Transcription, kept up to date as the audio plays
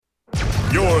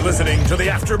You're listening to the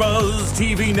AfterBuzz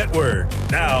TV Network,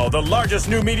 now the largest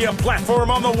new media platform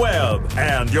on the web,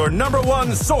 and your number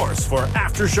one source for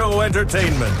after-show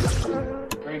entertainment.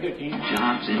 Very good, Dean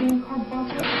Johnson.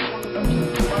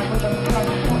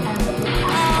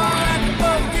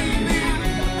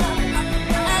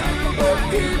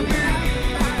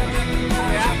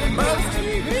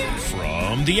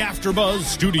 From the AfterBuzz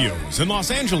Studios in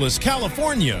Los Angeles,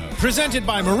 California, presented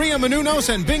by Maria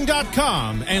Menounos and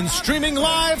Bing.com, and streaming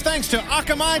live thanks to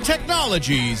Akamai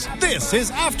Technologies, this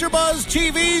is AfterBuzz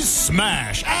TV's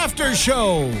Smash After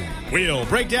Show. We'll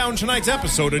break down tonight's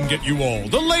episode and get you all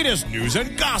the latest news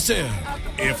and gossip.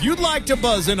 If you'd like to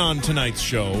buzz in on tonight's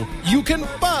show, you can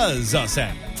buzz us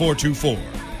at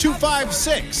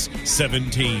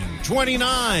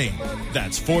 424-256-1729.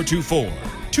 That's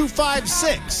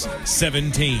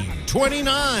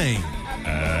 424-256-1729.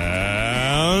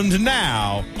 And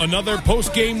now, another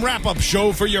post-game wrap-up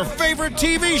show for your favorite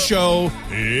TV show.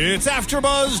 It's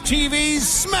AfterBuzz TV's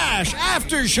Smash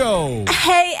After Show.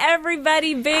 Hey,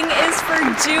 everybody, Bing is for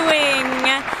doing,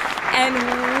 and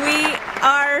we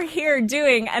are here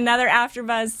doing another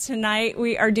AfterBuzz tonight.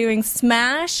 We are doing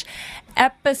Smash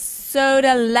Episode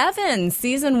 11,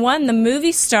 Season 1, The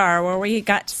Movie Star, where we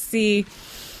got to see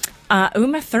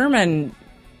Uma Thurman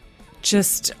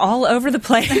just all over the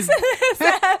place in this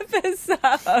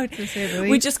episode. To say the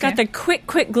least, we just got the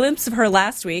quick glimpse of her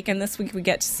last week, and this week we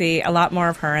get to see a lot more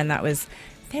of her, and that was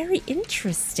very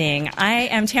interesting. I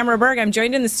am Tamara Berg. I'm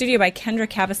joined in the studio by Kendra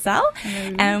Cavasell,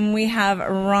 and we have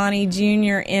Ronnie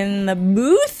Jr. in the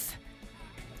booth.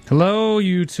 Hello,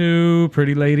 you two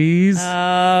pretty ladies.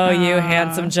 Oh, you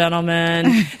handsome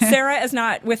gentleman. Sarah is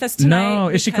not with us tonight. No,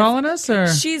 is she calling us?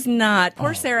 Or? She's not.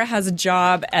 Poor Sarah has a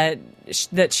job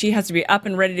that she has to be up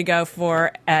and ready to go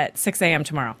for at 6 a.m.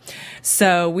 tomorrow.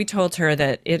 So we told her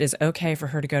that it is okay for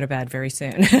her to go to bed very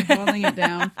soon. Holding it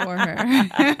down for her.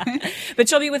 But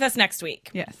she'll be with us next week.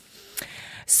 Yes.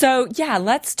 So, yeah,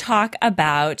 let's talk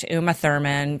about Uma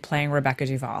Thurman playing Rebecca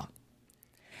Duvall.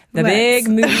 The big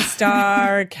movie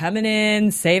star coming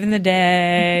in, saving the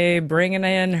day, bringing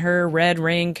in her red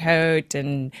raincoat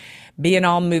and being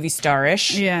all movie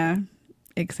starish. Yeah,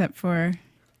 except for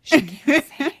She can't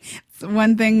say.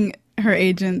 one thing her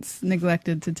agents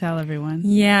neglected to tell everyone.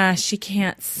 Yeah, she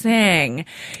can't sing.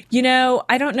 You know,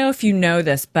 I don't know if you know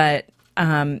this, but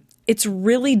it's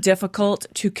really difficult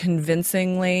to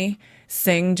convincingly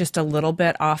sing just a little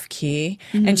bit off key,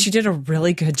 and she did a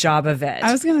really good job of it.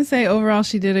 I was going to say, overall,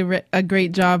 she did a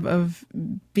great job of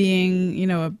being, you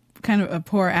know, a kind of a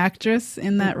poor actress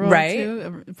in that role, right?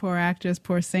 too. A poor actress,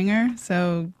 poor singer.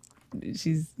 So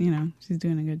she's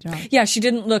doing a good job. Yeah, she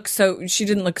didn't look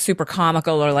super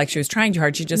comical or like she was trying too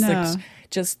hard. She just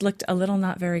looked a little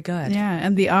not very good. Yeah,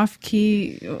 and the off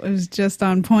key was just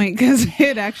on point because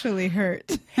it actually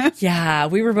hurt. Yeah,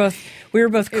 we were both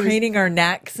craning our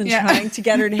necks and trying to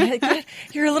get her to hit.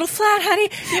 You're a little flat, honey.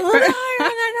 You're a little higher on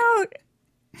that note.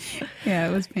 Yeah,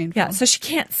 it was painful. Yeah, so she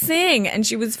can't sing, and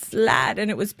she was flat,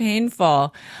 and it was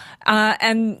painful.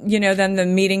 And you know, then the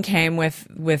meeting came with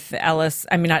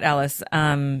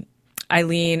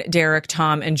Eileen, Derek,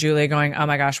 Tom, and Julia going, "Oh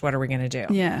my gosh, what are we going to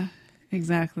do?" Yeah.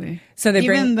 Exactly. So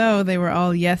even though they were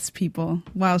all yes people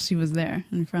while she was there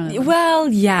in front of them. Well,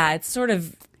 yeah, it's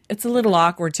a little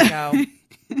awkward to go, "Oh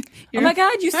my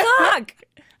God, you suck! Oh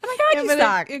my God, you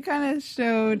suck!" It kind of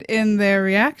showed in their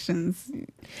reactions.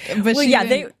 But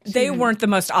they weren't the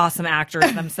most awesome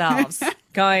actors themselves.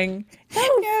 Going, "No,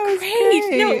 it was great.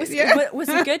 great. No, was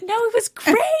it good? No, it was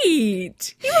great. You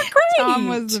were great. Tom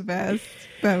was the best.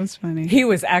 That was funny. He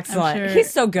was excellent. Sure.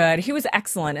 He's so good. He was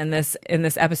excellent in this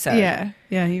episode. Yeah,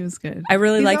 he was good. I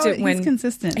really liked it when he's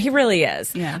consistent. He really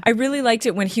is. Yeah. I really liked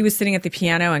it when he was sitting at the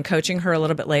piano and coaching her a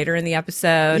little bit later in the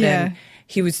episode. Yeah. And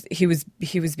he was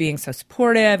being so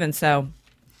supportive, and so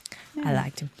I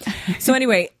liked him. So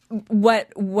anyway, what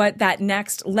that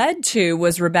next led to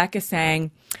was Rebecca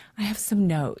saying, "I have some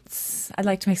notes. I'd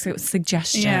like to make some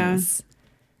suggestions."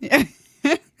 Yeah.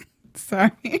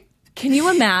 Sorry. Can you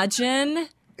imagine?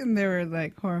 And they were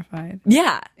like horrified.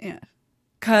 Yeah. Yeah.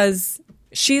 Because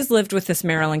she's lived with this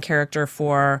Marilyn character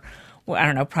for, well, I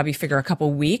don't know, probably figure a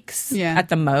couple weeks at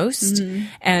the most.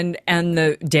 Mm-hmm. And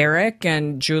the Derek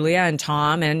and Julia and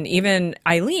Tom and even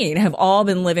Eileen have all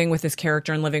been living with this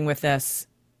character and living with this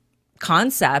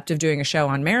concept of doing a show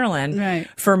on Marilyn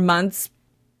for months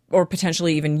or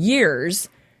potentially even years.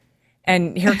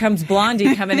 And here comes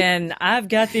Blondie coming in. "I've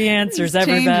got the answers,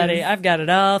 everybody. I've got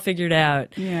it all figured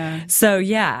out." Yeah. So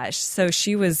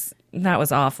that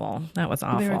was awful. That was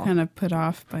awful. They were kind of put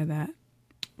off by that.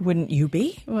 wouldn't you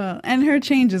be? Well, and her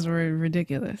changes were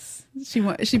ridiculous.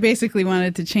 She basically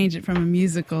wanted to change it from a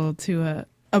musical to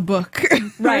a book.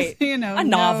 Right. You know, a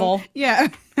novel. Yeah.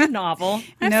 A novel.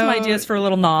 I have some ideas for a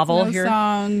little novel no here.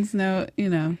 Songs, no, you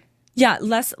know. Yeah,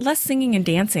 less singing and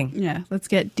dancing. Yeah, let's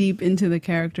get deep into the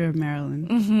character of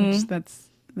Marilyn. Which that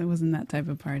wasn't that type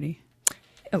of party.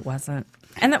 It wasn't.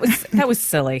 And that was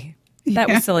silly. That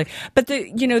was silly. But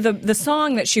the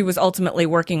song that she was ultimately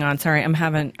working on, sorry,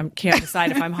 I can't decide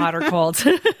if I'm hot or cold.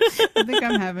 I think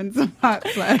I'm having some hot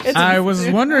flash. I was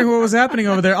wondering what was happening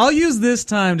over there. I'll use this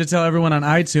time to tell everyone on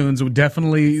iTunes,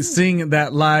 definitely seeing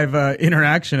that live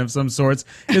interaction of some sorts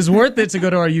is worth it to go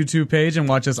to our YouTube page and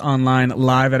watch us online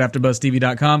live at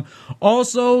AfterBuzzTV.com.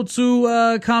 Also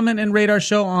to comment and rate our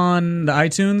show on the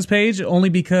iTunes page, only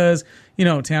because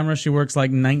Tamara, she works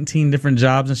like 19 different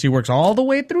jobs and she works all the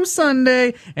way through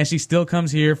Sunday and she still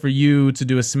comes here for you to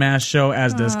do a smash show,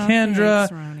 as does Kendra.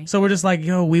 Thanks, so we're just like,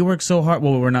 yo, we work so hard.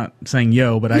 Well, we're not saying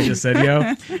yo, but I just said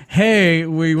yo. Hey,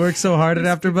 we work so hard at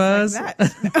AfterBuzz. Like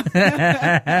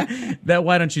that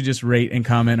why don't you just rate and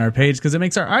comment our page, because it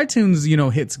makes our iTunes,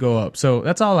 hits go up. So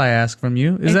that's all I ask from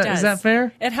you. Is that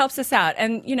fair? It helps us out.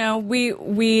 And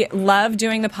we love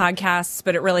doing the podcasts,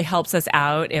 but it really helps us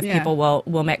out if people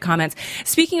will make comments.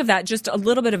 Speaking of that, just a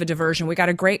little bit of a diversion. We got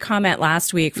a great comment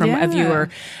last week from a viewer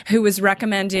who was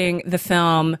recommending the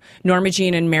film Norma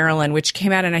Jean and Marilyn, which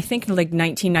came out in, I think, like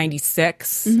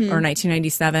 1996 or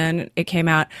 1997. It came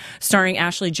out starring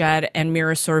Ashley Judd and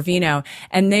Mira Sorvino.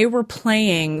 And they were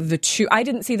playing the two. I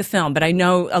didn't see the film, but I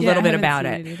know a little bit about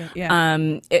it.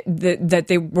 That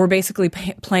they were basically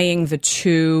playing the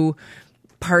two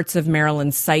parts of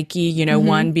Marilyn's psyche,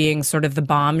 one being sort of the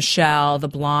bombshell, the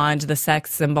blonde, the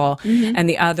sex symbol, and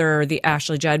the other, the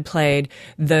Ashley Judd played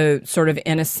the sort of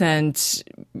innocent,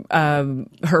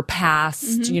 her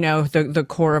past, the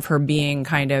core of her being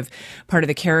kind of part of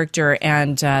the character.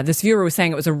 And this viewer was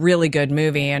saying it was a really good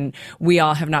movie, and we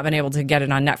all have not been able to get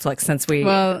it on Netflix since we...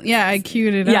 Well, yeah, I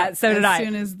queued it up. Yeah, so did I. As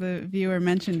soon as the viewer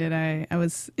mentioned it, I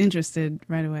was interested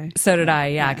right away. So did I,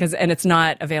 yeah. And it's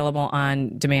not available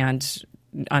on demand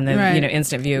on the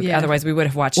instant view. Otherwise we would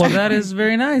have watched it. Well, that is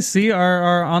very nice. See,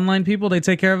 our online people, they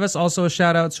take care of us. Also a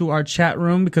shout out to our chat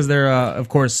room, because they're of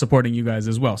course supporting you guys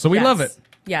as well, so we love it.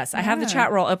 Yes, I have the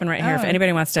chat roll open right here if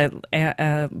anybody wants to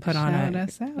put on shout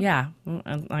us out. Yeah,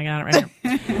 I got it right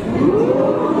here.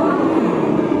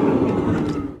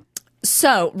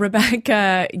 So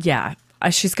Rebecca,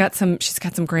 she's got some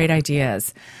great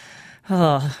ideas.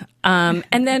 Oh.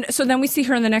 And then we see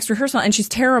her in the next rehearsal and she's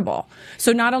terrible.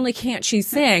 So not only can't she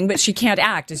sing, but she can't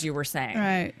act, as you were saying.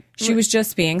 Right. She was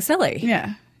just being silly.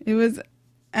 Yeah. It was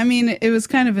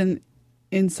kind of an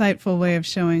insightful way of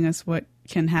showing us what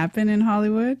can happen in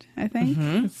Hollywood, I think.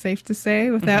 It's safe to say,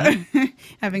 without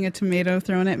having a tomato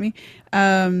thrown at me.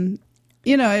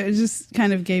 It just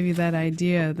kind of gave you that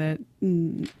idea that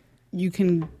you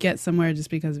can get somewhere just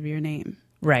because of your name.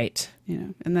 Right.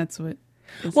 And that's what...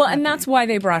 And that's why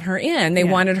they brought her in. They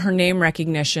wanted her name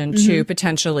recognition to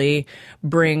potentially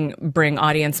bring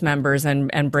audience members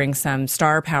and bring some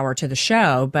star power to the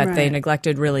show, but they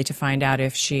neglected really to find out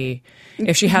if she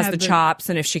has the chops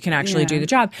and if she can actually do the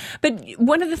job. But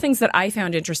one of the things that I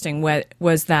found interesting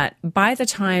was that by the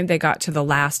time they got to the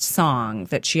last song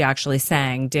that she actually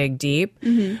sang, Dig Deep,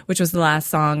 which was the last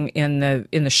song in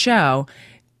the show,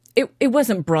 it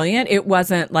wasn't brilliant. It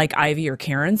wasn't like Ivy or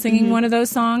Karen singing one of those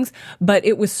songs, but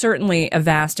it was certainly a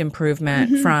vast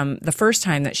improvement from the first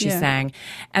time that she sang.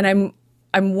 And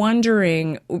I'm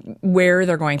wondering where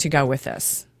they're going to go with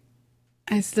this.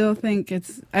 I still think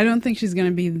I don't think she's going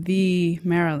to be the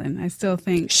Marilyn. I still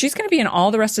think she's going to be in all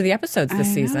the rest of the episodes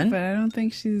this season. But I don't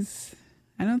think it's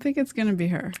going to be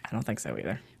her. I don't think so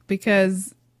either.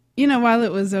 Because, while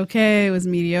it was okay, it was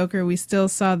mediocre, we still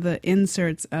saw the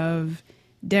inserts of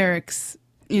Derek's,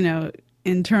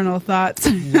 internal thoughts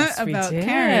about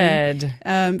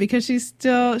Karen, because she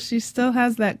still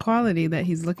has that quality that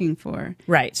he's looking for,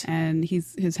 right? And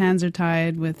his hands are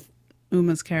tied with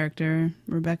Uma's character,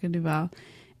 Rebecca Duvall,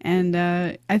 and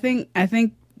I think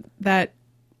that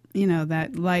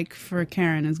that like for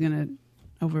Karen is going to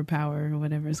overpower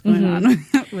whatever's going on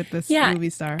with this movie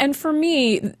star. And for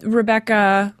me,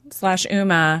 Rebecca /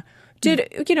 Uma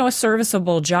did, a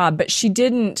serviceable job, but she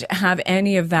didn't have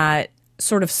any of that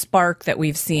sort of spark that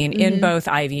we've seen in both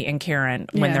Ivy and Karen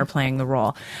when they're playing the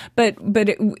role. But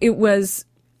it was,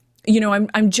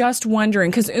 I'm just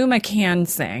wondering, because Uma can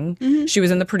sing. She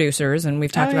was in The Producers, and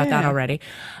we've talked about that already.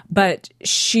 But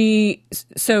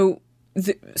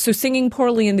so singing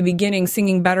poorly in the beginning,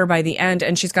 singing better by the end,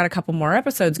 and she's got a couple more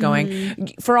episodes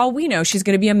going. For all we know, she's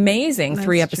going to be amazing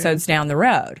 3 episodes down the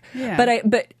road. Yeah.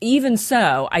 But even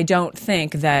so, I don't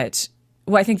think that.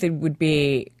 Well, I think that would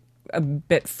be a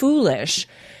bit foolish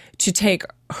to take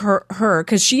her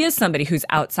because she is somebody who's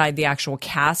outside the actual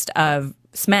cast of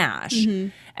Smash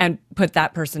and put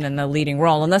that person in the leading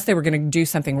role, unless they were going to do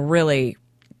something really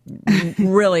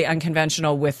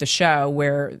unconventional with the show,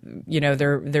 where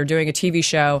they're doing a TV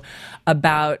show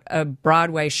about a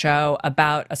Broadway show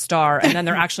about a star, and then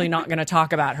they're actually not going to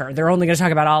talk about her. They're only going to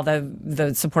talk about all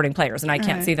the supporting players, and I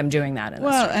can't see them doing that.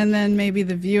 And then maybe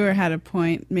the viewer had a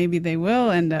point. Maybe they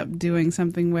will end up doing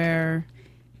something where,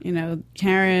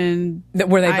 Karen,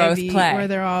 where they Ivy, both play, where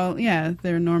they're all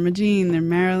they're Norma Jean, they're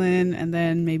Marilyn, and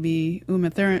then maybe Uma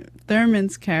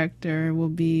Thurman's character will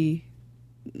be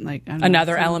like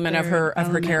another element of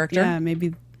her character. Yeah,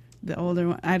 maybe the older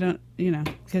one. I don't,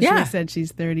 because she said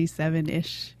she's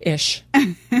 37-ish. Ish.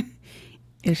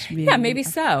 Yeah, maybe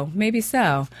so.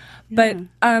 But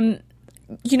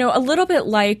a little bit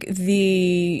like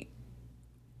the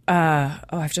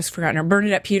I've just forgotten her,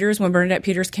 Bernadette Peters. When Bernadette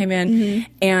Peters came in,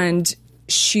 and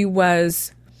she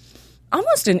was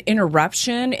almost an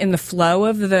interruption in the flow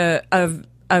of the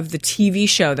TV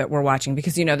show that we're watching,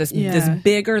 because this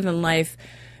bigger than life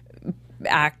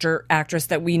actress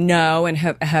that we know and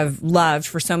have loved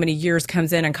for so many years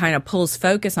comes in and kind of pulls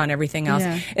focus on everything else.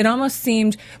 It almost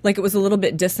seemed like it was a little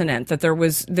bit dissonant, that there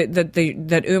was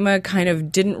that Uma kind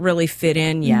of didn't really fit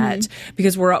in yet,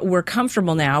 because we're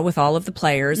comfortable now with all of the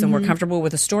players and we're comfortable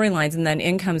with the storylines, and then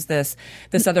in comes this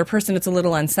other person. It's a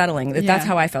little unsettling. That's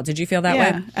how I felt. Did you feel that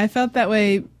way? I felt that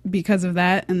way because of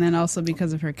that, and then also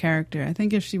because of her character. I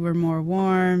think if she were more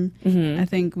warm, I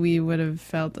think we would have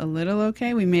felt a little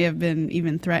okay. We may have been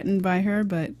even threatened by her,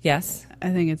 but yes,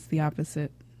 I think it's the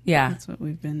opposite. Yeah, that's what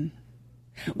we've been.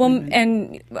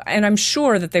 And I'm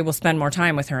sure that they will spend more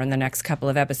time with her in the next couple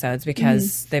of episodes,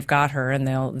 because they've got her, and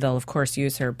they'll of course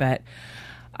use her. But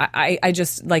I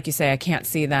just, like you say, I can't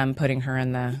see them putting her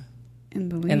in the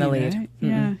lead. Right?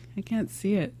 Yeah, I can't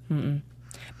see it.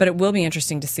 But it will be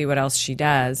interesting to see what else she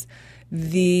does.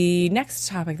 The next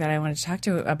topic that I wanted to talk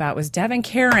to you about was Dev and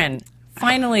Karen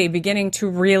finally beginning to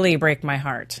really break my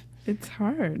heart. It's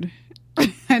hard.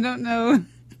 I don't know.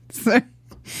 So,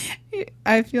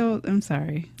 I'm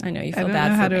sorry. I know you feel bad for me. I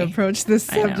don't know how to approach this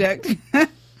subject.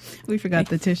 We forgot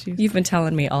the tissues. You've been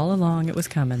telling me all along it was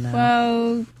coming, though.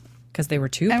 Well, because they were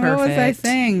too perfect. What was I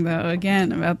saying, though,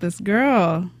 again, about this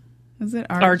girl? Was it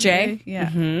RJ?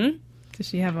 Yeah. Does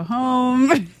she have a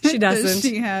home? She doesn't. Does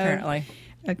she have apparently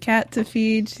a cat to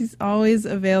feed? She's always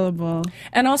available.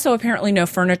 And also apparently no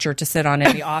furniture to sit on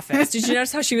in the office. Did you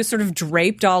notice how she was sort of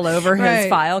draped all over his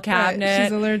file cabinet? Right.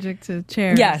 She's allergic to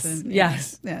chairs. Yes,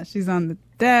 yes. Yeah, she's on the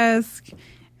desk.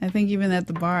 I think even at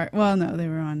the bar. Well, no,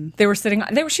 she was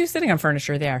sitting on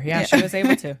furniture there. Yeah, she was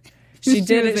able to. She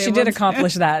did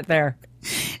accomplish that there.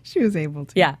 She was able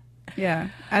to. Yeah. Yeah.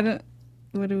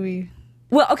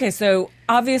 Well, okay, so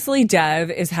obviously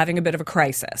Dev is having a bit of a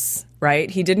crisis, right?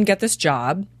 He didn't get this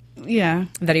job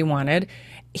that he wanted.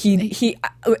 He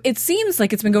it seems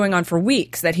like it's been going on for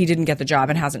weeks that he didn't get the job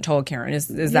and hasn't told Karen. Is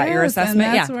that your assessment?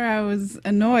 And that's where I was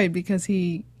annoyed, because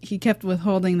he kept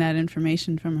withholding that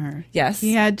information from her. Yes.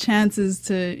 He had chances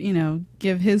to,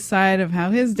 give his side of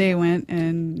how his day went,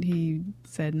 and he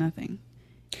said nothing.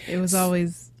 It was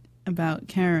always about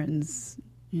Karen's,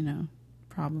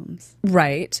 problems.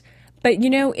 Right. But,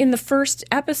 in the first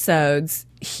episodes,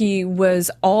 he was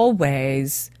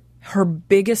always her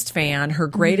biggest fan, her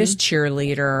greatest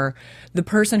cheerleader, the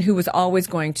person who was always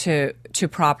going to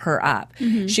prop her up.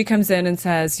 She comes in and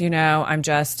says, I'm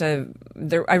just I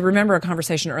remember a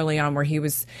conversation early on where he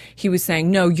was saying,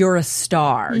 no, you're a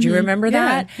star. Do you remember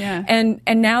that? Yeah.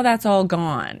 And now that's all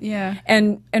gone. Yeah.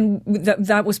 And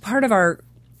that was part of our,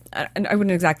 and I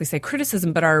wouldn't exactly say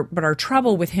criticism, but our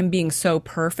trouble with him being so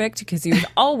perfect, because he was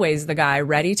always the guy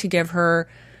ready to give her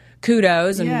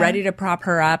kudos and ready to prop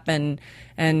her up and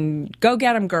go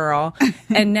get him, girl.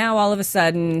 And now all of a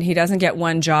sudden he doesn't get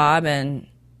one job and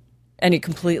he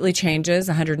completely changes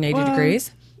 180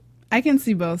 degrees. I can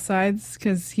see both sides,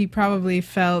 because he probably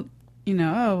felt,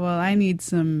 I need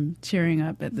some cheering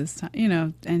up at this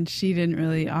time, and she didn't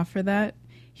really offer that.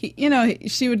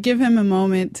 She would give him a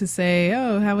moment to say,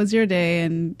 oh, how was your day?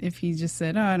 And if he just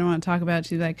said, oh, I don't want to talk about it,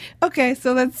 she's like, okay,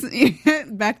 so let's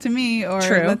back to me, or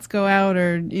let's go out,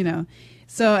 or,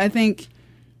 So I think,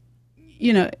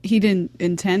 he didn't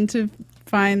intend to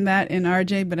find that in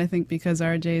RJ, but I think because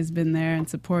RJ has been there and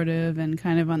supportive and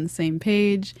kind of on the same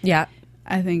page,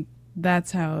 I think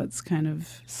that's how it's kind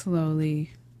of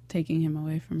slowly taking him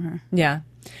away from her. Yeah.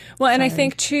 Well, and I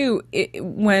think too,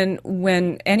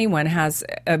 when anyone has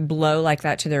a blow like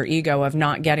that to their ego of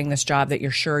not getting this job that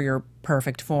you're sure you're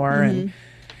perfect for,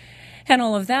 and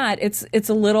all of that, it's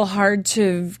a little hard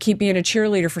to keep being a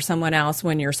cheerleader for someone else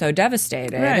when you're so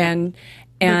devastated, right.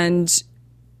 and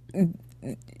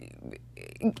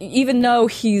even though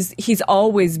he's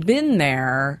always been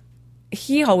there.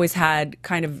 He always had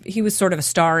he was sort of a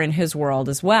star in his world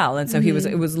as well. And so it was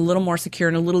a little more secure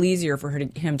and a little easier for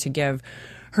him to give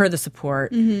her the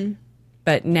support. Mm-hmm.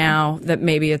 But now that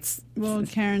maybe it's... Well,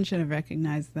 Karen should have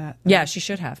recognized that. Yeah, she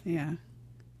should have. Yeah.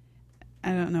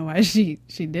 I don't know why she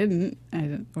didn't,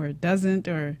 or doesn't,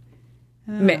 or...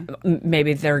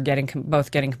 Maybe they're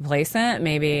both getting complacent,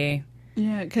 maybe...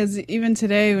 Yeah, because even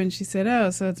today when she said,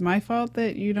 "Oh, so it's my fault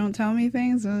that you don't tell me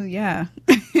things," well, yeah,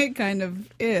 it kind of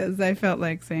is. I felt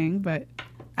like saying, but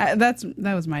that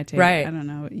was my take. Right. I don't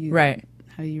know what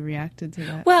how you reacted to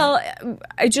that. Well,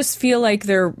 I just feel like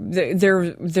they're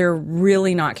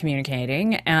really not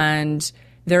communicating, and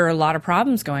there are a lot of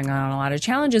problems going on, a lot of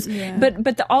challenges. Yeah.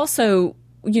 But also,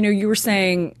 you were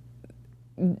saying.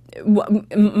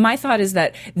 My thought is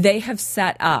that they have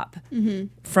set up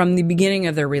from the beginning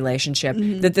of their relationship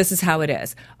that this is how it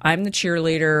is. I'm the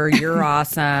cheerleader, you're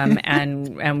awesome,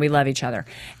 and we love each other.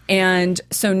 And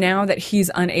so now that he's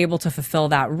unable to fulfill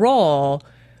that role,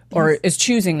 or is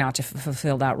choosing not to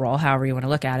fulfill that role, however you want to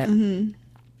look at it,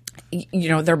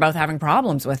 they're both having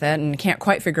problems with it and can't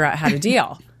quite figure out how to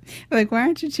deal. Like, why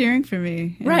aren't you cheering for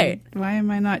me? And right. Why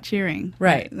am I not cheering?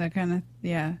 Right. That kind of,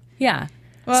 yeah. Yeah.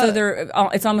 Well, so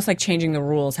it's almost like changing the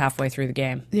rules halfway through the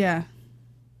game. Yeah.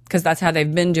 Because that's how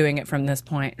they've been doing it from this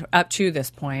point up to this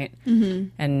point. Mm-hmm.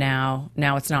 And now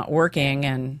it's not working.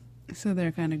 And so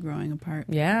they're kind of growing apart.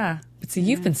 Yeah. But see,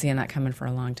 you've been seeing that coming for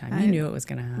a long time. You knew it was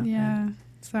going to happen. Yeah.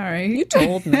 Sorry. You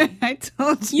told me. I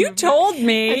told you. You told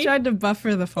me. I tried to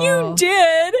buffer the fall. You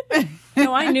did.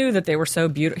 No, I knew that they were so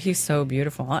beautiful. He's so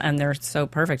beautiful, and they're so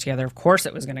perfect together. Of course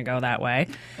it was going to go that way,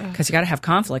 because you got to have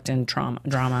conflict in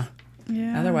drama.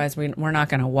 Yeah. Otherwise, we're not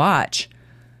going to watch.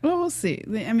 Well, we'll see.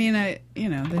 I mean,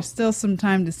 there's still some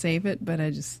time to save it, but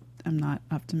I'm not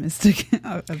optimistic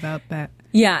about that.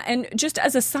 Yeah, and just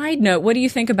as a side note, what do you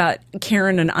think about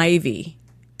Karen and Ivy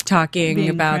talking being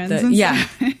about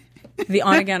the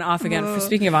on again, off again? Whoa.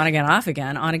 Speaking of on again, off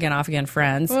again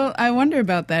friends. Well, I wonder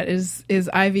about that. Is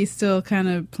Ivy still kind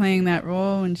of playing that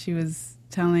role when she was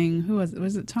telling, who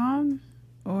was it Tom?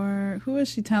 Or who was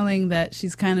she telling that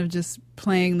she's kind of just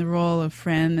playing the role of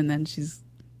friend, and then she's,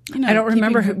 I don't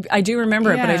remember who. I do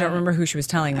remember it, but I don't remember who she was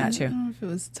telling that to. I don't know if it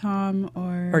was Tom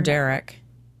or Derek.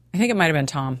 I think it might have been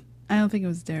Tom. I don't think it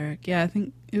was Derek. Yeah, I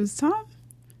think it was Tom.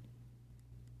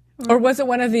 Or was it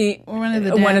one of the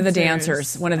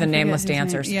dancers? One of the nameless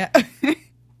dancers. Name. Yeah.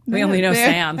 We only know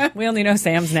Sam. We only know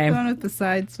Sam's name. The one with the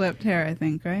side swept hair, I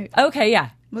think, right? Okay,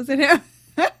 yeah. Was it him?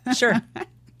 Sure.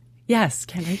 Yes,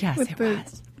 Kendra, yes, it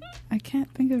was. I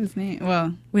can't think of his name.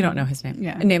 Well, we don't know his name.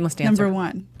 Yeah. A nameless dancer. Number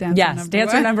one.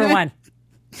 Dancer number one.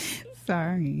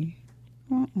 Sorry.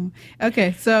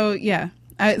 Okay, so yeah.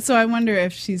 I wonder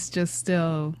if she's just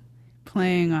still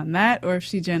playing on that, or if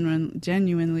she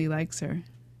genuinely likes her.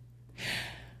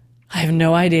 I have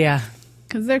no idea.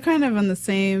 Because they're kind of on the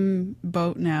same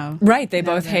boat now. Right. They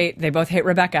both hate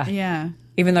Rebecca. Yeah.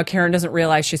 Even though Karen doesn't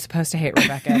realize she's supposed to hate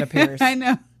Rebecca, it appears. I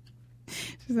know.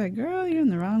 She's like, girl, you're in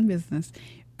the wrong business.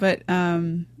 But,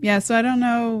 so I don't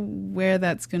know where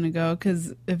that's going to go,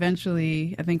 because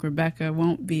eventually I think Rebecca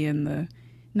won't be in the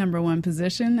number one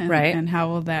position. And, right. And how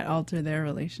will that alter their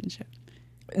relationship?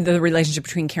 The relationship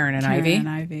between Karen and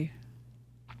Ivy?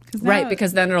 Right,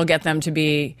 because then it'll get them to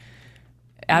be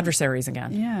adversaries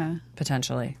again. Yeah.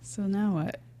 Potentially. So now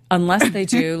what? Unless they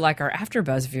do, like our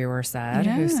AfterBuzz viewer said,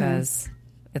 who says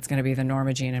it's going to be the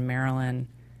Norma Jean and Marilyn.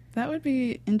 That would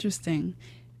be interesting.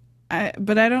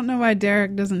 But I don't know why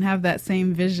Derek doesn't have that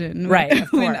same vision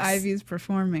when Ivy's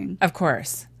performing. Of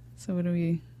course. So what do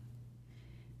we...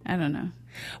 I don't know.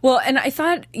 Well, and I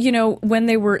thought, when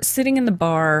they were sitting in the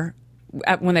bar,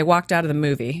 when they walked out of the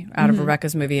movie, out of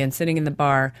Rebecca's movie, and sitting in the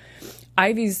bar,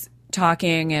 Ivy's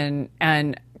talking and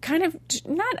kind of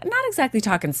not exactly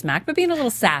talking smack, but being a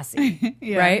little sassy,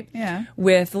 right? Yeah.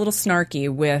 With a little snarky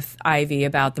with Ivy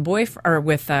about the boyfriend, or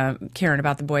with Karen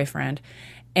about the boyfriend,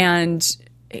 and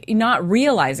not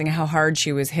realizing how hard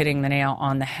she was hitting the nail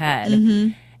on the head.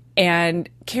 Mm-hmm. And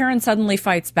Karen suddenly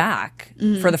fights back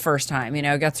for the first time,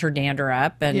 gets her dander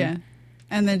up. And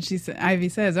and then Ivy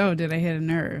says, oh, did I hit a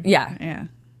nerve? Yeah. Yeah.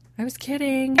 I was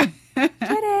kidding.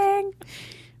 Kidding.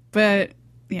 But,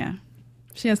 yeah.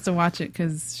 She has to watch it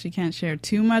because she can't share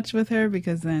too much with her,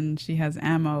 because then she has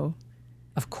ammo.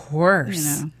 Of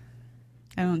course.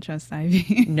 I don't trust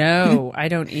Ivy. No, I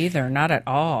don't either. Not at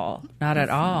all. Not at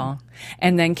all.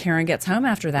 And then Karen gets home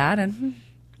after that, and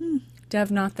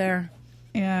Dev not there.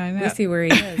 Yeah, I know. We see where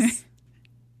he is.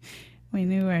 We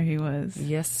knew where he was.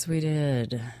 Yes, we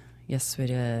did. Yes, we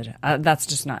did.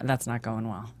 That's not going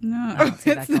well. No. I don't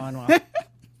see that going well.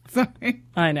 Sorry.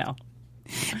 I know.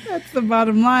 That's the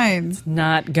bottom line.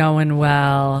 Not going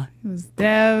well. It was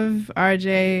Dev,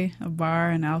 RJ, a bar,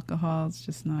 and alcohol. It's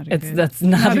just not a good. That's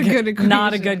not a good equation.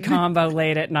 not a good combo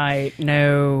late at night.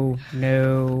 No.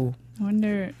 I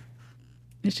wonder,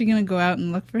 is she going to go out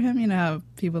and look for him? You know how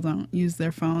people don't use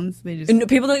their phones? They just No,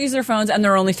 people don't use their phones, and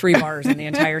there are only 3 bars in the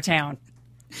entire town.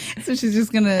 So she's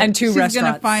just going to And 2 restaurants. She's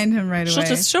going to find him right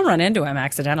away. She'll run into him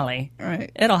accidentally.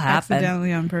 Right. It'll happen.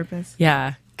 Accidentally on purpose.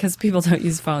 Yeah, because people don't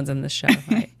use phones in this show.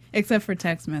 Right? Except for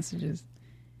text messages.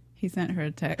 He sent her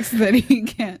a text that he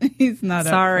can't. He's not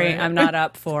Sorry, up for it. I'm not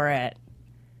up for it.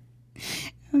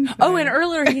 Oh, and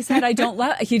earlier he said, I don't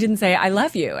love, he didn't say, I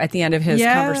love you at the end of his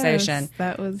conversation.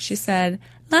 That was. She said,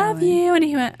 love you. And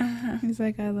he went, He's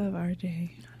like, I love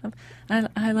RJ.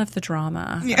 I love the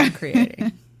drama I'm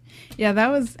creating. Yeah,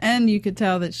 that was, and you could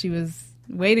tell that she was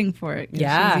waiting for it.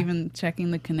 Yeah. She was even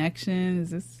checking the connection.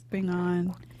 Is this thing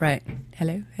on? Right.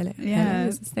 Hello. Yeah. Hello,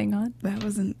 is this thing on? That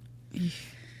wasn't.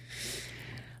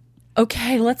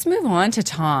 Okay, let's move on to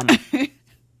Tom.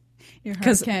 Your heart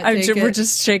Because can't take it. we're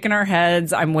just shaking our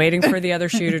heads. I'm waiting for the other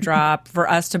shoe to drop, for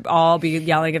us to all be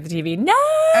yelling at the TV, no,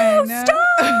 I know. stop,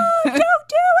 don't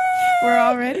do it. We're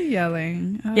already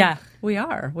yelling. Oh, Yeah, we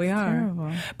are.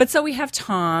 terrible. But so we have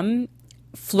Tom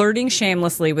flirting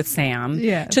shamelessly with Sam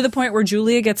Yes. to the point where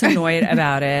Julia gets annoyed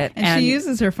about it. And she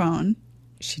uses her phone.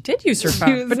 She did use her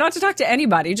phone, but not to talk to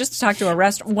anybody, just to talk to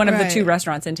one of the Right. 2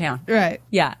 restaurants in town. Right.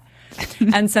 Yeah.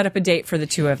 And set up a date for the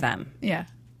 2 of them. Yeah.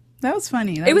 That was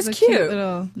funny. That It was a cute.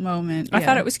 little moment. I Yeah.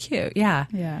 thought it was cute. Yeah.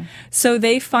 Yeah. So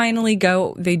they finally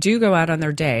they do go out on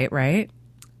their date, right?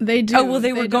 They do. Oh, well,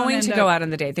 they were don't going end to go up- out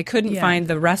on the date. They couldn't Yeah. find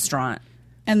the restaurant.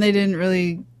 And they didn't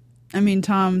really. I mean,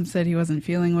 Tom said he wasn't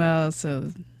feeling well,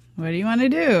 so what do you want to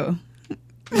do?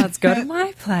 Let's go to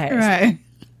my place. Right.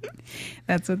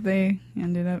 That's what they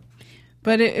ended up.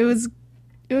 But it was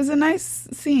a nice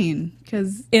scene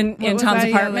because In Tom's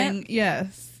apartment?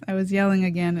 Yes, I was yelling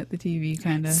again at the TV,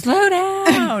 kind of. Slow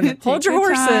down. Hold your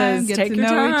horses. Get Take to your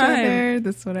know each time. other.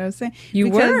 That's what I was saying. You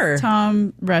because were.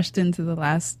 Tom rushed into the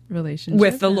last relationship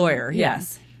With the and- lawyer, yeah.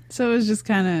 yes. So it was just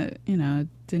kind of, it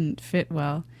didn't fit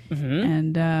well.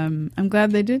 And I'm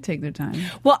glad they did take their time.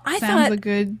 Well, I Sam's thought...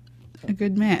 a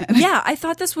good man. Yeah, I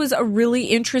thought this was a really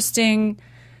interesting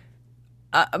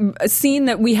a scene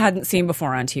that we hadn't seen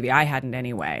before on TV. I hadn't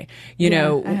anyway. I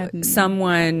hadn't.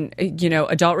 Someone,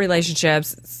 adult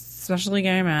relationships, especially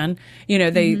gay men,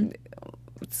 they,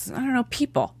 I don't know,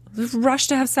 people rush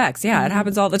to have sex. Yeah, it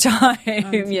happens all the time,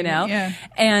 Yeah.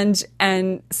 And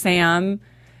Sam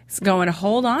is going,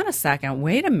 hold on a second,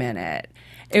 wait a minute.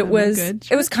 It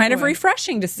was kind of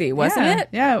refreshing to see, wasn't it?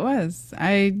 Yeah, it was.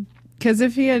 Because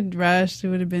if he had rushed, it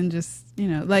would have been just,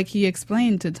 like he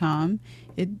explained to Tom,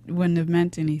 it wouldn't have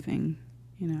meant anything,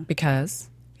 Because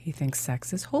he thinks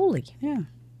sex is holy. Yeah.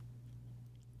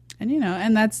 And,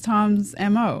 and that's Tom's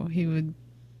MO. He would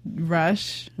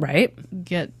rush, Right?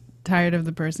 get tired of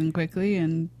the person quickly,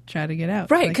 and try to get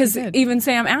out. Right, like he because did. even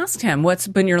Sam asked him, what's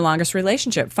been your longest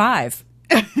relationship? 5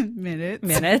 minutes.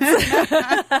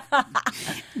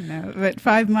 No, but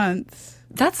 5 months.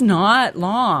 That's not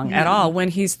long at all when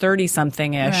he's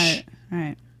 30-something-ish,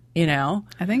 Right. I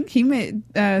I think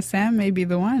Sam may be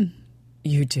the one.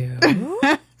 You do?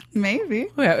 Maybe.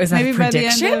 Well, is that Maybe a by the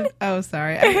end prediction? of,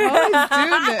 sorry. I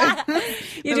always do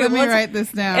this. You So do. Let me Well, write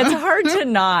this down. It's hard to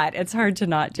not. It's hard to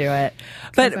not do it.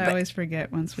 But But, I always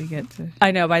forget once we get to.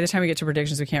 I know by the time we get to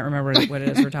predictions, we can't remember what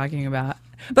it is we're talking about.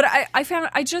 But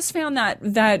I just found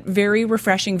that very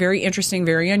refreshing, very interesting,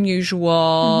 very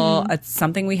unusual. It's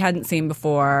something we hadn't seen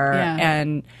before. Yeah.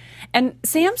 And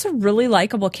Sam's a really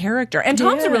likable character, and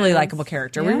Tom's a really Yes. likable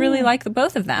character. We Yeah. really like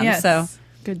both of them. Yes. So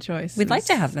Good choice. we'd like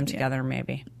to have them together,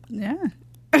 maybe. Yeah.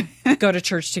 Go to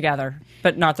church together,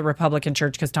 but not the Republican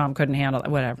church because Tom couldn't handle it.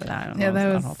 Whatever that. I don't know.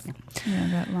 That whole was. thing. Yeah,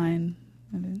 that line.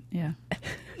 Yeah.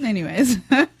 Anyways.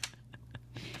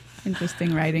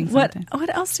 Interesting writing. What Sometimes.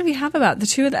 What else do we have about the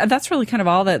two? That's really kind of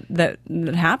all that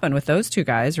happened with those 2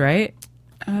 guys, right?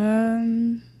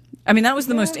 I mean, that was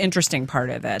the most interesting part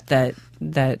of it,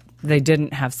 that they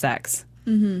didn't have sex.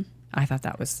 Mm-hmm. I thought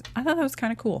that was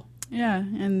kind of cool. Yeah,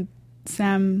 and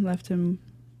Sam left him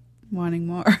wanting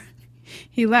more.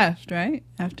 He left, right?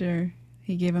 After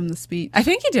he gave him the speech. I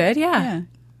think he did, yeah. Yeah.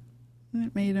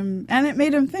 And it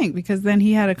made him think, because then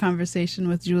he had a conversation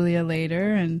with Julia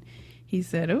later, and he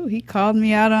said, "Oh, he called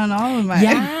me out on all of my,"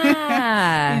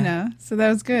 So that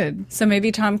was good. So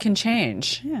maybe Tom can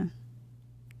change. Yeah.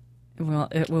 Well,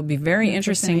 it will be very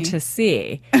interesting to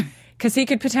see, because he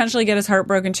could potentially get his heart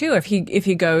broken too if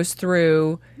he goes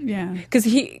through. Yeah. Because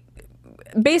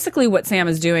basically what Sam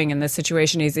is doing in this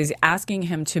situation is he's asking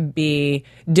him to be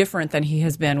different than he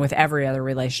has been with every other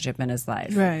relationship in his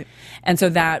life. Right. And so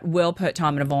that will put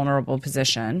Tom in a vulnerable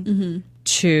position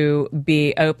to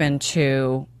be open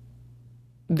to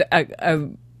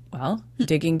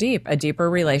digging deep, a deeper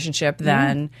relationship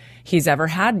than he's ever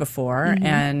had before,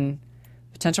 and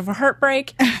potential for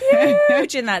heartbreak,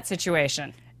 huge in that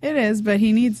situation. It is, but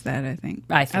he needs that, I think.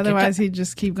 Otherwise, he'd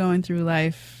just keep going through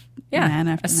life. Yeah, man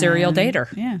after a serial man.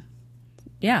 dater. Yeah.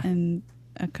 Yeah. And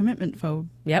a commitment phobe.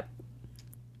 Yep.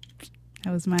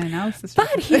 That was my analysis.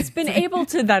 But he's been able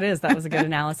to, that was a good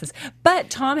analysis. But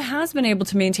Tom has been able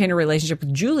to maintain a relationship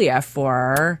with Julia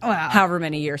for however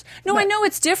many years. No, I know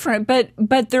it's different, but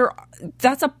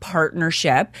that's a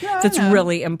partnership that's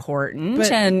really important,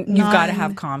 but and you've got to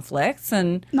have conflicts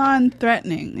and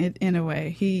non-threatening in a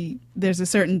way. There's a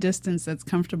certain distance that's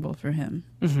comfortable for him.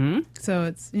 Mm-hmm. So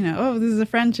it's, this is a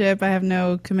friendship. I have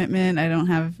no commitment. I don't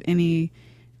have any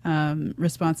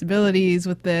responsibilities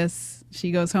with this.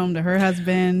 She goes home to her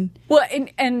husband. Well,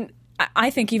 and I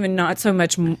think even not so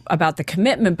much about the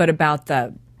commitment, but about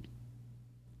the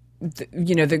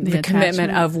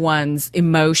commitment of one's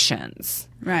emotions,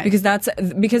 right?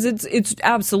 Because it's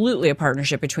absolutely a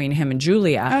partnership between him and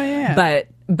Julia. Oh yeah,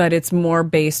 but it's more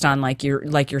based on like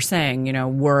you're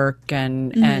saying, work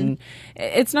and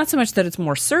it's not so much that it's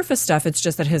more surface stuff. It's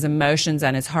just that his emotions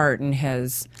and his heart and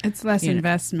it's less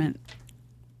investment.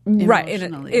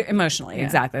 Emotionally. Emotionally, yeah.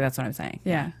 Exactly. That's what I'm saying.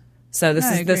 Yeah. So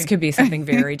this could be something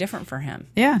very different for him.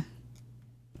 Yeah.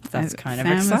 That's kind of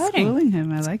Sam exciting. Is schooling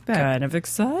him. I like that. Kind of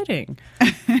exciting.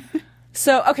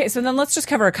 So then let's just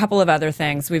cover a couple of other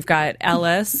things. We've got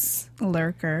Ellis.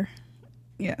 Lurker.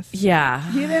 Yes. Yeah.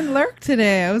 He didn't lurk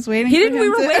today. I was waiting for him. We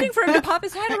were waiting for him to pop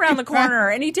his head around the corner,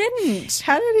 and he didn't.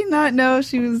 How did he not know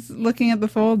she was looking at the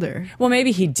folder? Well,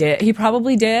 maybe he did. He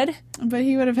probably did. But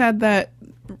he would have had that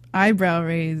eyebrow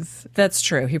raise. That's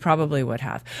true. He probably would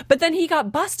have. But then he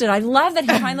got busted. I love that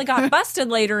he finally got busted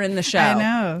later in the show. I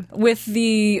know. With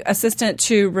the assistant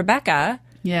to Rebecca.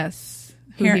 Yes.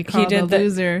 He called a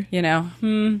loser.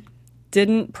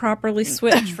 Didn't properly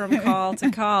switch from call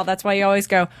to call. That's why you always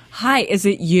go, "Hi, is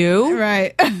it you?"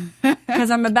 Right. Because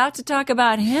I'm about to talk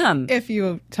about him. If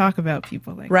you talk about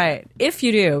people like right. That. If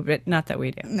you do, but not that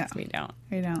we do. No. We don't.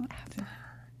 We don't.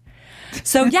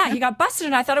 So, he got busted,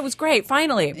 and I thought it was great,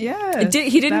 finally. Yeah.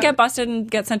 He didn't get busted and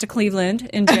get sent to Cleveland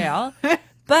in jail.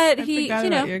 But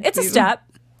it's a step.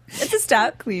 It's a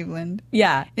step. Cleveland.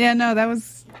 Yeah. Yeah, no, that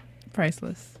was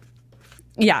priceless.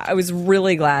 Yeah, I was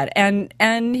really glad.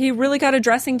 And he really got a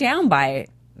dressing down by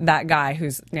that guy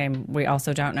whose name we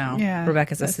also don't know. Yeah.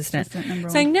 Rebecca's assistant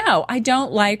saying, no, I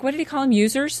don't like, what did he call them?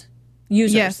 Users?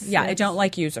 Users. Yes. Yeah, I don't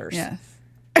like users. Yes.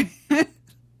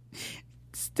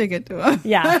 Stick it to him.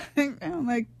 Yeah. I don't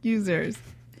like users.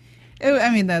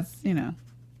 That's, it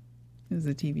was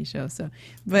a TV show, so.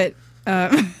 But.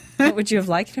 What would you have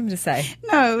liked him to say?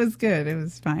 No, it was good. It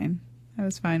was fine. I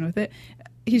was fine with it.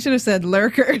 He should have said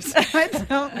lurkers. I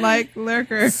don't like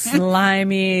lurkers.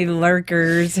 Slimy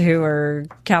lurkers who are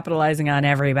capitalizing on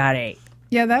everybody.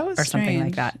 Yeah, that was or strange. Something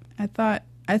like that.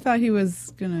 I thought he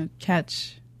was gonna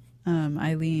catch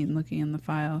Eileen looking in the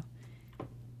file,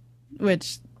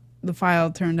 which the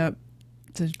file turned up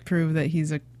to prove that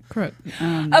he's a crook.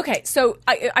 Okay, so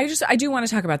I do want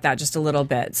to talk about that just a little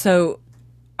bit. So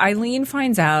Eileen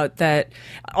finds out that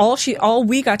all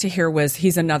we got to hear was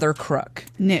he's another crook.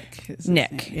 Nick.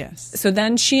 Yes. So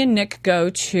then she and Nick go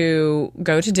to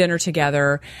dinner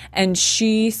together, and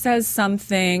she says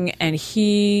something, and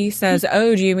he says,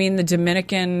 "Oh, do you mean the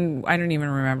Dominican?" I don't even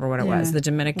remember what it was. The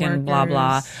Dominican workers. Blah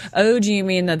blah. "Oh, do you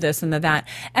mean the this and the that?"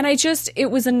 And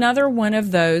it was another one of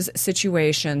those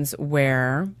situations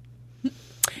where,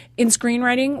 in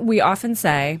screenwriting, we often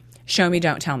say, "Show me,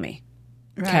 don't tell me."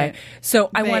 Okay, right. So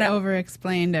I They want to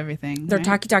over-explained everything. They're right?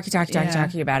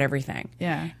 talking about everything.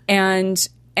 Yeah. And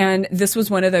this was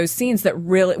one of those scenes that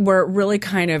really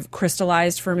kind of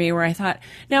crystallized for me, where I thought,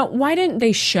 now why didn't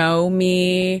they show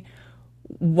me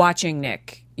watching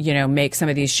Nick, make some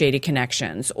of these shady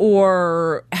connections,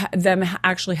 or them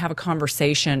actually have a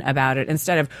conversation about it,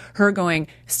 instead of her going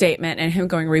statement and him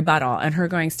going rebuttal, and her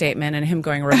going statement and him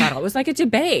going rebuttal. It was like a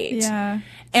debate. Yeah.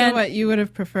 And so what, you would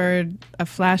have preferred a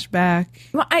flashback?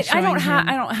 Well, I don't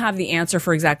have the answer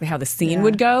for exactly how the scene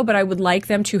would go, but I would like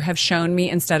them to have shown me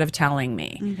instead of telling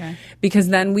me. Okay. Because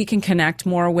then we can connect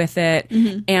more with it.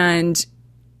 Mm-hmm. And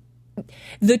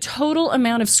the total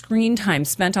amount of screen time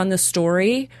spent on this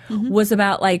story was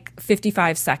about like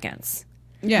 55 seconds.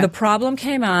 Yeah. The problem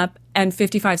came up, and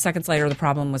 55 seconds later, the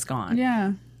problem was gone.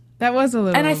 Yeah. That was a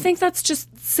little. And I think that's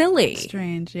just silly.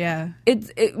 Strange. Yeah.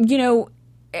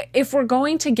 If we're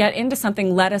going to get into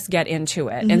something, let us get into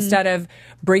it instead of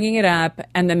bringing it up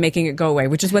and then making it go away,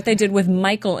 which is what they did with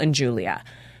Michael and Julia.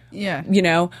 Yeah.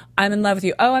 I'm in love with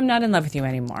you. Oh, I'm not in love with you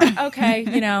anymore. Okay.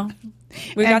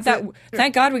 We got that.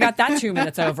 Thank God we got that 2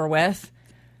 minutes over with.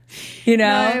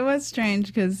 No, it was strange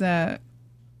because the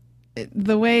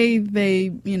way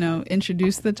they,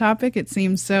 introduced the topic, it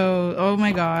seems so, oh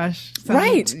my gosh.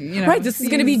 Right. This is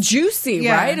going to be juicy,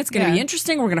 right? It's going to be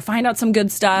interesting. We're going to find out some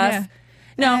good stuff. Yeah.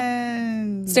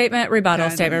 No. Statement, rebuttal,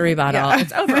 statement, rebuttal. Yeah.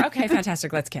 It's over. Okay,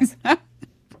 fantastic. Let's kiss.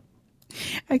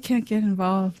 I can't get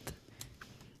involved.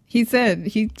 He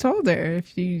told her,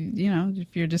 if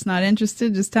if you're just not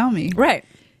interested, just tell me. Right.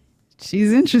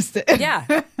 She's interested.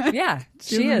 Yeah. Yeah.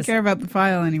 she doesn't care about the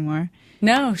file anymore.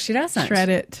 No, she doesn't. Shred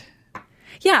it.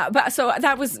 Yeah, but so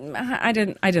that was I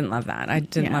didn't love that. I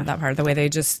didn't love that part. The way they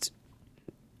just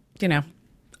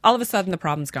all of a sudden the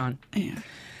problem's gone. Yeah.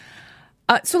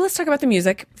 So let's talk about the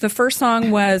music. The first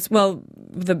song was,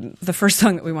 the first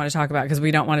song that we want to talk about, because we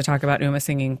don't want to talk about Uma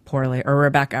singing poorly, or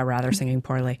Rebecca rather singing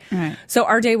poorly. Right. So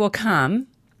Our Day Will Come,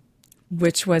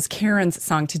 which was Karen's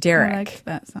song to Derek. I liked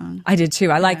that song. I did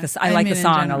too. I like this. I like the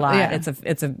song a lot. Yeah.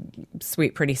 It's a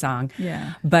sweet, pretty song.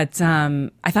 Yeah. But I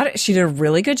thought she did a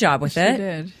really good job with it. She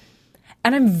did.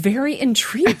 And I'm very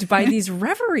intrigued by these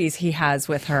reveries he has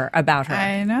with her about her.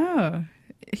 I know.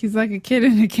 He's like a kid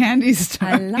in a candy store.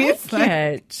 I like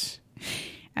it.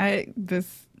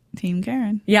 This Team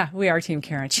Karen. Yeah, we are Team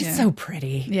Karen. She's so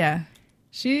pretty. Yeah.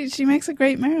 She makes a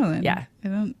great Marilyn. Yeah. I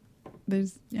don't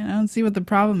see what the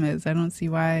problem is. I don't see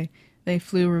why they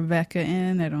flew Rebecca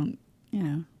in. I don't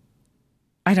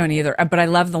either. But I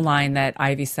love the line that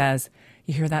Ivy says,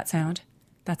 "You hear that sound?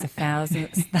 That's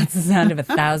that's the sound of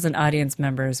 1,000 audience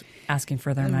members asking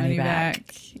for their money back."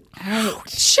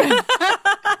 Ouch.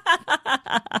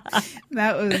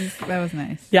 That was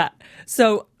nice. Yeah.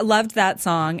 So loved that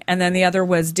song. And then the other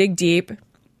was Dig Deep.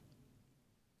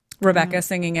 Rebecca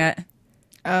singing it.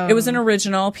 Oh, it was an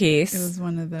original piece. It was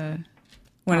one of the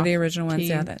original ones.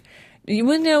 Yeah. You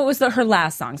wouldn't know it was her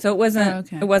last song, so it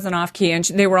wasn't. It wasn't off key, and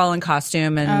they were all in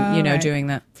costume and right. doing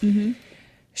that. Mm-hmm.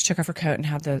 She took off her coat and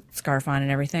had the scarf on and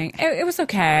everything. It was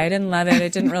okay. I didn't love it.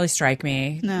 It didn't really strike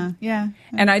me. No, yeah.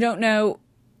 And I don't know.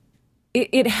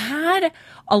 It had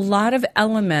a lot of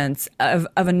elements of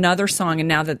another song, and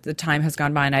now that the time has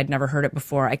gone by and I'd never heard it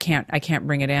before, I can't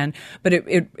bring it in. But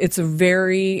it's a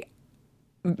very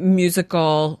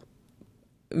musical,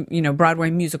 Broadway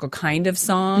musical kind of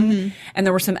song, and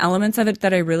there were some elements of it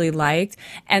that I really liked.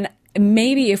 And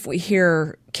maybe if we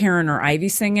hear Karen or Ivy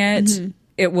sing it,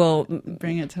 it will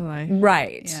bring it to life.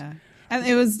 Right. Yeah. And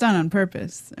it was done on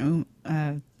purpose.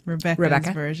 Rebecca's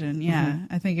version. Yeah.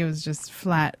 I think it was just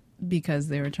flat because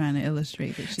they were trying to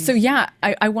illustrate that she's... So, yeah,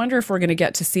 I wonder if we're going to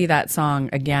get to see that song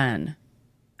again.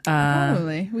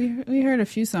 Probably. We heard a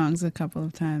few songs a couple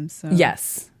of times. So.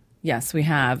 Yes, we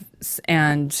have.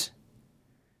 And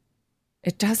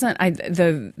it doesn't...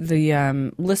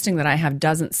 The listing that I have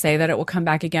doesn't say that it will come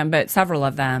back again, but several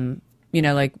of them...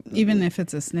 even if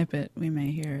it's a snippet, we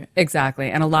may hear it. Exactly.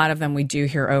 And a lot of them we do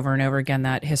hear over and over again.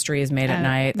 That History is Made at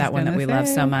Night, that one that we love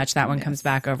so much, that one comes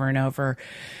back over and over.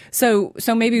 So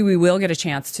maybe we will get a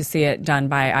chance to see it done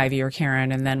by Ivy or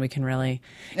Karen, and then we can really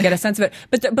get a sense of it.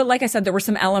 But like I said, there were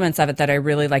some elements of it that I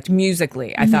really liked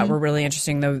musically. I thought were really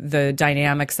interesting. The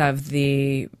dynamics of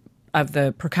the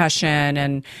percussion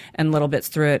and little bits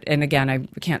through it. And again, I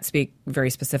can't speak very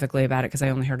specifically about it because I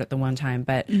only heard it the one time,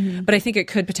 but I think it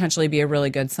could potentially be a really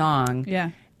good song.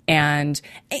 Yeah.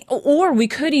 Or we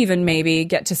could even maybe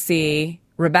get to see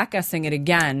Rebecca sing it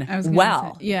again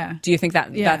well. Say, yeah. Do you think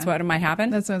that's what might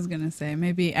happen? That's what I was going to say.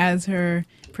 Maybe as her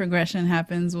progression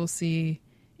happens, we'll see,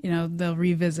 they'll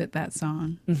revisit that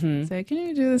song. Say, can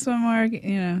you do this one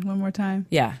more time?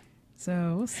 Yeah.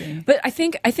 So we'll see. But I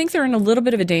think they're in a little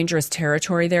bit of a dangerous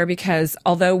territory there, because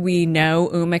although we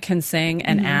know Uma can sing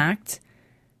and act,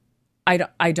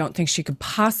 I don't think she could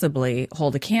possibly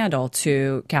hold a candle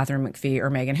to Katharine McPhee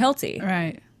or Megan Hilty.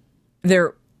 Right.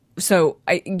 So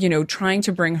trying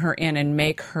to bring her in and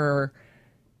make her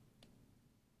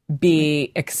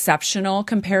be exceptional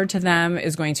compared to them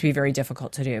is going to be very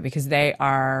difficult to do, because they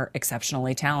are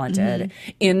exceptionally talented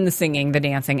in the singing, the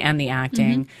dancing, and the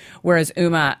acting, whereas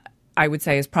Uma, I would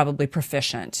say, is probably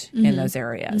proficient in those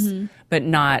areas, but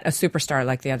not a superstar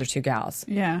like the other two gals.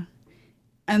 Yeah.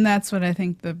 And that's what I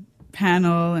think the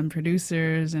panel and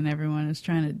producers and everyone is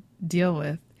trying to deal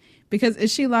with. Because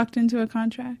is she locked into a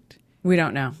contract? We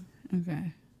don't know.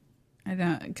 Okay. I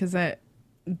don't, because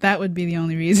that would be the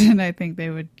only reason I think they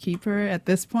would keep her at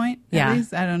this point. At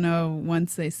least. I don't know.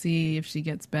 Once they see if she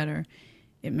gets better,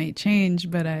 it may change,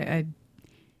 but I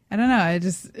don't know.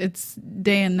 It's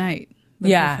day and night.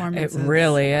 It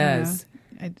really is.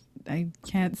 I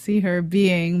can't see her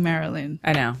being Marilyn.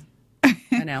 I know.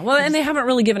 Well, and they haven't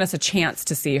really given us a chance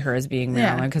to see her as being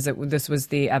Marilyn because this was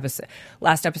the episode.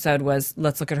 Last episode was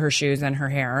let's look at her shoes and her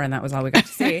hair, and that was all we got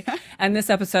to see. And this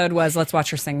episode was let's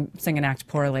watch her sing and act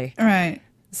poorly. Right.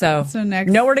 So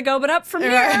next, nowhere to go but up from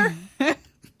here.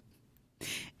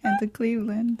 And to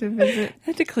Cleveland to visit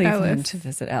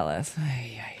Ellis.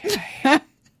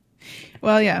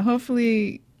 Well, yeah.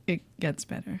 Hopefully it gets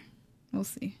better. We'll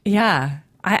see. Yeah.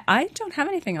 I don't have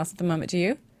anything else at the moment. Do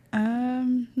you?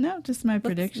 No, just my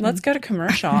prediction. Let's go to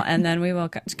commercial, and then we will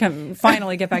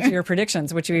finally get back to your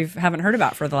predictions, which we haven't heard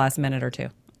about for the last minute or two.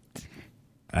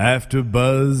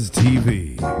 AfterBuzz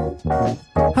TV.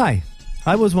 Hi,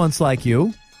 I was once like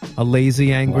you, a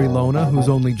lazy, angry loner whose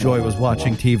only joy was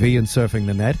watching TV and surfing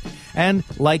the net. And,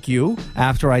 like you,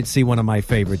 after I'd see one of my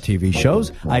favorite TV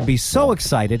shows, I'd be so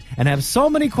excited and have so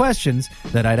many questions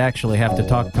that I'd actually have to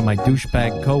talk to my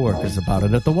douchebag coworkers about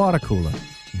it at the water cooler.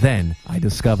 Then I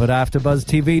discovered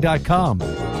AfterBuzzTV.com.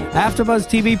 AfterBuzz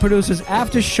TV produces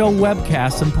after-show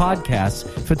webcasts and podcasts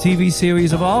for TV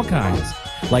series of all kinds,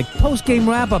 like post-game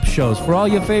wrap-up shows for all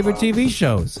your favorite TV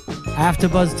shows.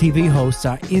 AfterBuzz TV hosts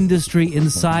are industry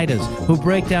insiders who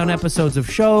break down episodes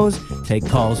of shows, take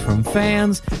calls from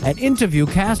fans, and interview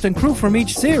cast and crew from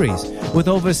each series, with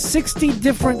over 60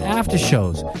 different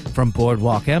after-shows, from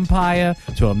Boardwalk Empire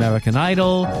to American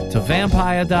Idol to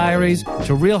Vampire Diaries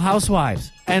to Real Housewives,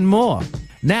 and more.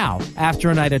 Now, after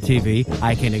a night of TV,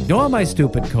 I can ignore my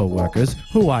stupid coworkers,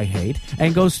 who I hate,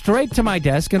 and go straight to my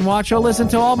desk and watch or listen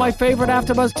to all my favorite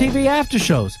AfterBuzz TV after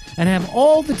shows, and have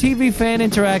all the TV fan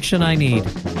interaction I need.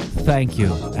 Thank you,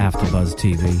 AfterBuzz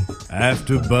TV.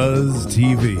 AfterBuzz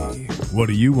TV. What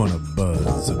do you want to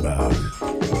buzz about?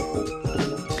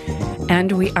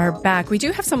 And we are back. We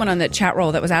do have someone on the chat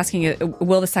roll that was asking,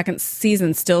 will the second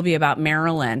season still be about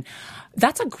Marilyn?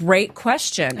 That's a great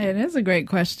question. It is a great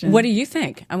question. What do you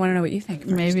think? I want to know what you think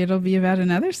first. Maybe it'll be about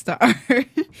another star.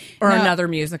 Or another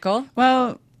musical.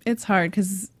 Well, it's hard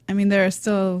because, there are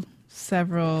still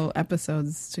several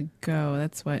episodes to go.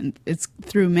 That's what it's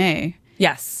through May.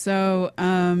 Yes. So,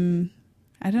 I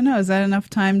don't know. Is that enough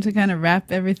time to kind of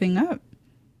wrap everything up?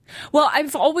 Well,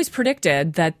 I've always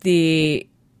predicted that the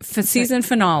season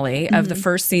finale of the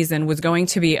first season was going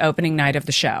to be opening night of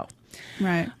the show.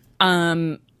 Right.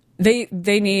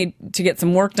 They need to get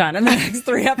some work done in the next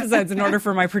 3 episodes in order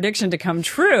for my prediction to come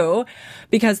true,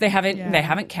 because they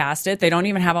haven't cast it. They don't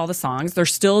even have all the songs. They're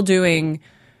still doing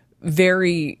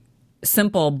very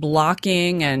simple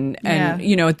blocking and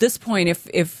at this point,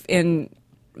 if in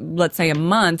let's say a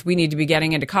month we need to be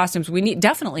getting into costumes, we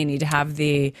definitely need to have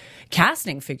the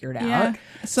casting figured out. Yeah.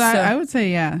 So I would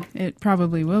say it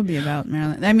probably will be about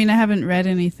Marilyn. I haven't read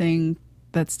anything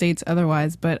that states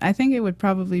otherwise, but I think it would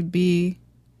probably be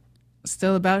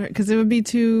still about her, because it would be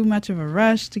too much of a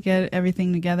rush to get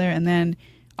everything together, and then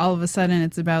all of a sudden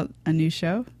it's about a new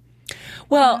show.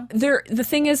 Well, the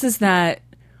thing is that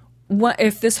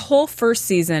if this whole first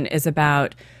season is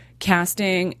about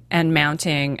casting and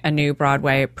mounting a new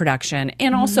Broadway production,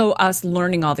 and also us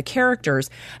learning all the characters,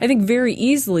 I think very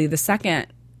easily the second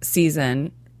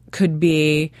season could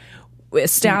be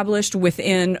established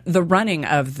within the running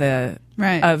of the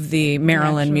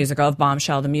Marilyn musical, of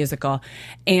Bombshell the musical.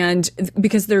 And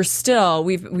because there's still,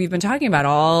 we've been talking about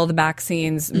all the back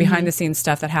scenes, behind the scenes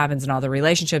stuff that happens, and all the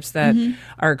relationships that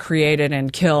are created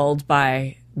and killed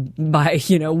by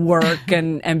work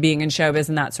and being in showbiz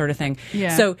and that sort of thing.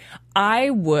 Yeah. So I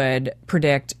would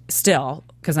predict still,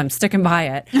 because I'm sticking by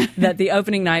it, that the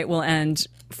opening night will end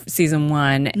season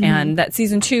 1, and that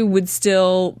season 2 would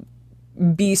still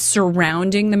be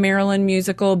surrounding the Marilyn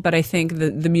musical, but I think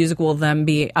the musical will then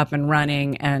be up and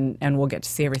running, and we'll get to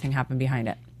see everything happen behind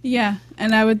it. Yeah,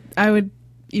 and I would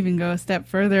even go a step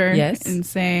further in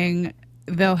saying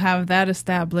they'll have that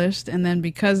established, and then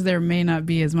because there may not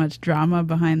be as much drama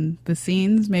behind the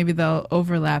scenes, maybe they'll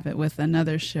overlap it with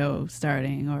another show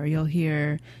starting, or you'll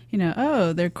hear,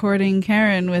 they're courting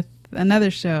Karen with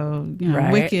another show,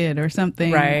 Wicked or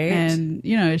something. Right. And,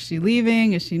 is she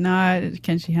leaving? Is she not?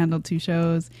 Can she handle 2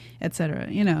 shows, etc.?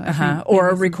 Or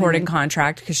a recording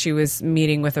contract, because she was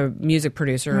meeting with a music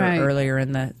producer earlier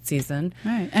in the season.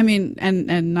 Right.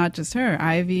 And not just her.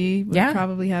 Ivy would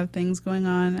probably have things going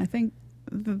on. I think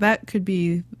that could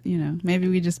be, maybe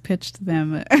we just pitched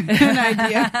them an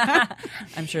idea.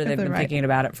 I'm sure they've been thinking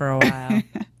about it for a while.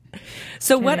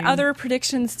 So what other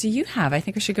predictions do you have? I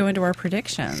think we should go into our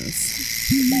predictions.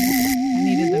 I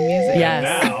needed the music.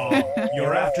 Yes. Now,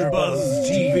 your AfterBuzz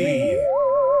TV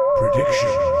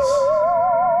predictions.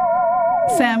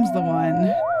 Sam's the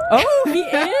one. Oh, he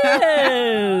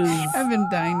is. I've been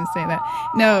dying to say that.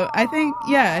 No, I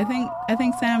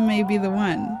think Sam may be the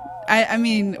one. I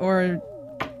mean, or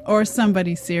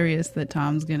somebody serious that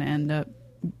Tom's going to end up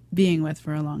being with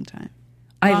for a long time.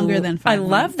 Longer than 5 months. I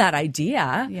love that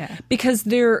idea. Yeah. Because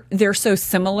they're so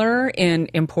similar in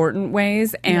important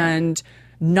ways and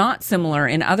not similar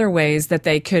in other ways that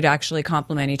they could actually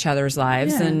complement each other's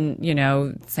lives. Yeah. And, you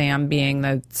know, Sam being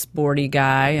the sporty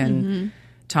guy and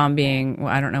Tom being,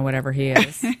 well, I don't know, whatever he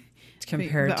is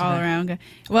compared the to all-around guy.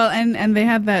 Well, and they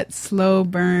had that slow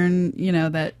burn,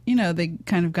 that, they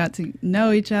kind of got to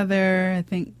know each other, I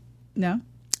think. No?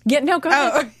 Yeah, no, go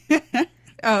ahead.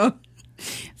 Oh,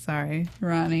 sorry,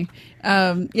 Ronnie.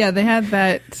 They had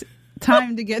that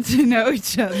time to get to know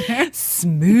each other.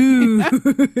 Smooth.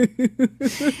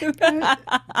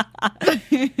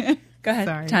 Go ahead.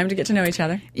 Sorry. Time to get to know each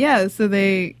other. Yeah, so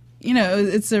they,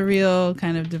 it's a real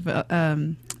kind of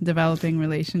developing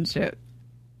relationship.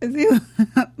 Is he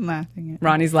laughing at me?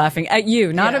 Ronnie's laughing at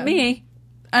you, not Yeah. at me.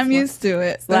 I'm used to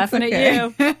it. That's Laughing okay.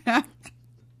 at you.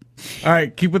 All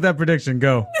right, keep with that prediction.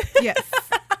 Go. Yes.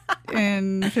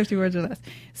 In 50 words or less.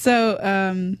 So,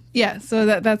 so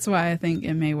that's why I think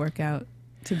it may work out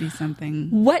to be something.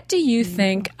 What do you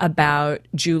think about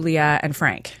Julia and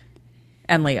Frank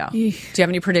and Leo? Do you have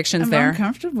any predictions I'm there?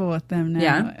 uncomfortable with them now.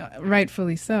 Yeah.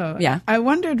 Rightfully so. Yeah. I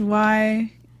wondered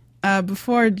why,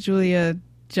 before Julia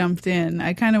jumped in,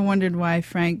 I kind of wondered why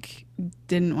Frank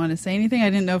didn't want to say anything. I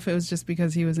didn't know if it was just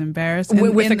because he was embarrassed.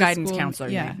 With the the guidance school, counselor,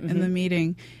 you Yeah, mean. in the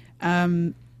meeting.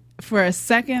 For a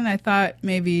second, I thought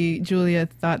maybe Julia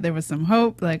thought there was some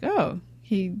hope, like, oh,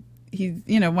 he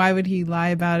why would he lie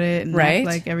about it and Right. act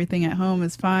like everything at home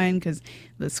is fine because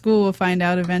the school will find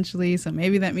out eventually, so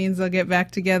maybe that means they'll get back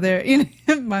together.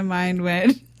 My mind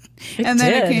went. And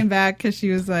then did. it came back because she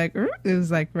was like, it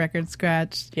was like record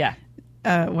scratched. Yeah.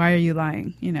 Why are you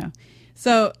lying?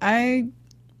 So I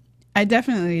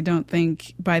definitely don't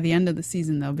think by the end of the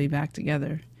season they'll be back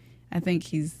together. I think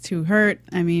he's too hurt.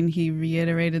 I mean, he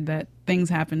reiterated that things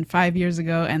happened 5 years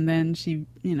ago, and then she,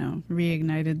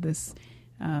 reignited this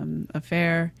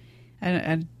affair.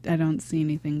 I don't see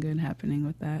anything good happening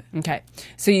with that. Okay.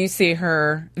 So you see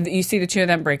the two of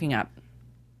them breaking up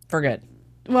for good.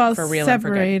 Well, For real and for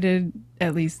good. separated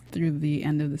at least through the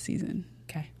end of the season.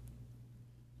 Okay.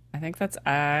 I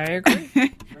agree.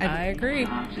 I agree.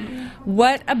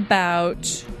 What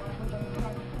about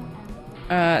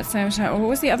what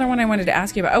was the other one I wanted to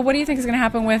ask you about? Oh, what do you think is going to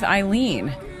happen with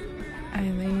Eileen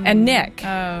and Nick?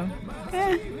 Oh.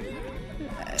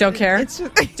 Don't care? It's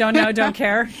just, Don't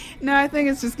care? no, I think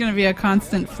it's just going to be a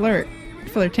constant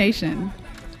flirtation.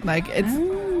 Like I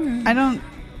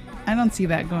don't see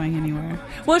that going anywhere.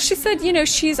 Well, she said,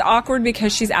 she's awkward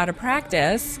because she's out of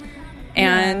practice.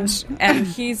 And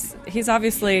he's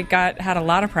obviously had a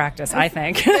lot of practice, I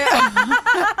think.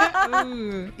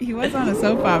 Ooh, he was on a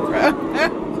soap opera.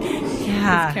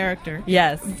 Yeah. His character.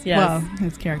 Yes. Well,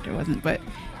 his character wasn't, but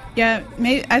yeah,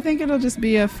 I think it'll just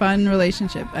be a fun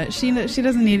relationship. She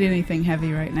doesn't need anything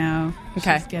heavy right now.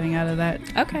 Okay. She's getting out of that.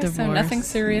 Okay, divorce. so nothing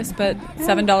serious, but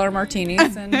 $7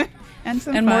 martinis and and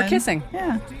more fun. kissing.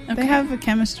 Yeah, Okay. they have a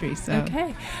chemistry. So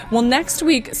okay. Well, next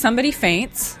week somebody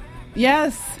faints.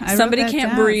 yes, I wrote Somebody that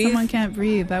can't down. breathe. Someone can't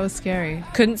breathe. That was scary.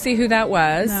 Couldn't see who that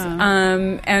was.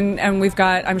 No. And we've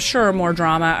got, I'm sure, more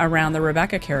drama around the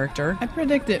Rebecca character. I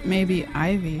predict it may be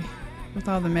Ivy with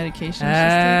all the medication she's taking.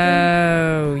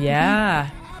 Oh, yeah.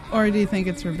 Or do you think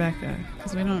it's Rebecca?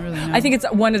 Because we don't really know. I think it's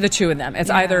one of the two of them. It's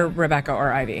Yeah. either Rebecca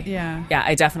or Ivy. Yeah. Yeah,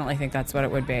 I definitely think that's what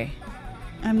it would be.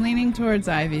 I'm leaning towards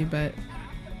Ivy, but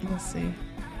we'll see. I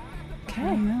Okay.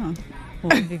 don't know.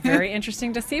 Well, it'll be very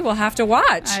interesting to see. We'll have to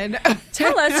watch. I know.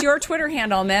 Tell us your Twitter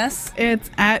handle, miss.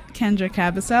 It's at Kendra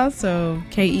Cabasel, so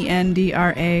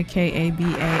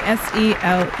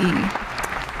KendraKabasele.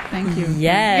 Thank you.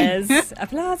 Yes.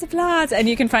 Applause. And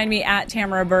you can find me at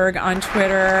Tamara Berg on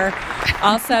Twitter.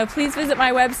 Also, please visit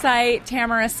my website,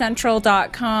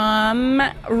 tamaracentral.com.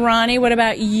 Ronnie, what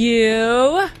about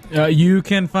you? You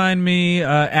can find me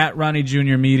at Ronnie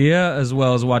Jr. Media, as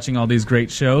well as watching all these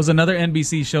great shows. Another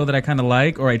NBC show that I kind of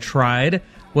like, or I tried,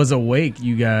 was Awake,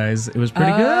 you guys. It was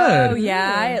pretty good. Oh,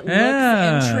 yeah. It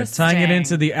looks interesting. Tying it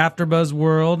into the AfterBuzz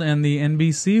world and the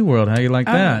NBC world. How you like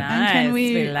that? Nice. And can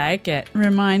we like it.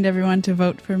 remind everyone to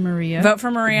vote for Maria? Vote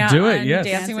for Maria Do it, on yes.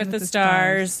 Dancing with the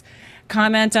Stars.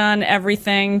 comment on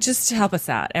everything. Just help us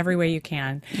out every way you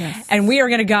can. Yes. And we are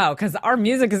going to go because our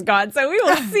music is gone. So we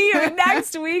will see you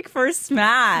next week for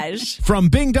Smash. From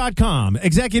Bing.com,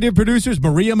 executive producers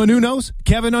Maria Menounos,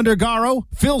 Kevin Undergaro,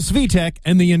 Phil Svitek,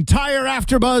 and the entire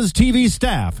AfterBuzz TV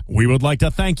staff, we would like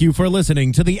to thank you for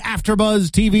listening to the AfterBuzz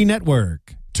TV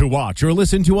network. To watch or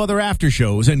listen to other after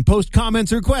shows and post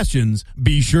comments or questions,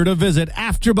 be sure to visit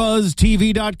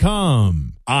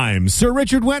AfterBuzzTV.com. I'm Sir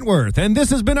Richard Wentworth, and this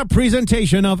has been a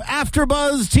presentation of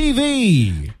AfterBuzz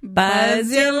TV.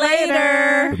 Buzz you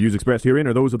later. The views expressed herein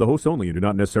are those of the hosts only and do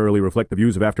not necessarily reflect the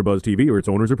views of AfterBuzz TV or its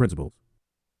owners or principals.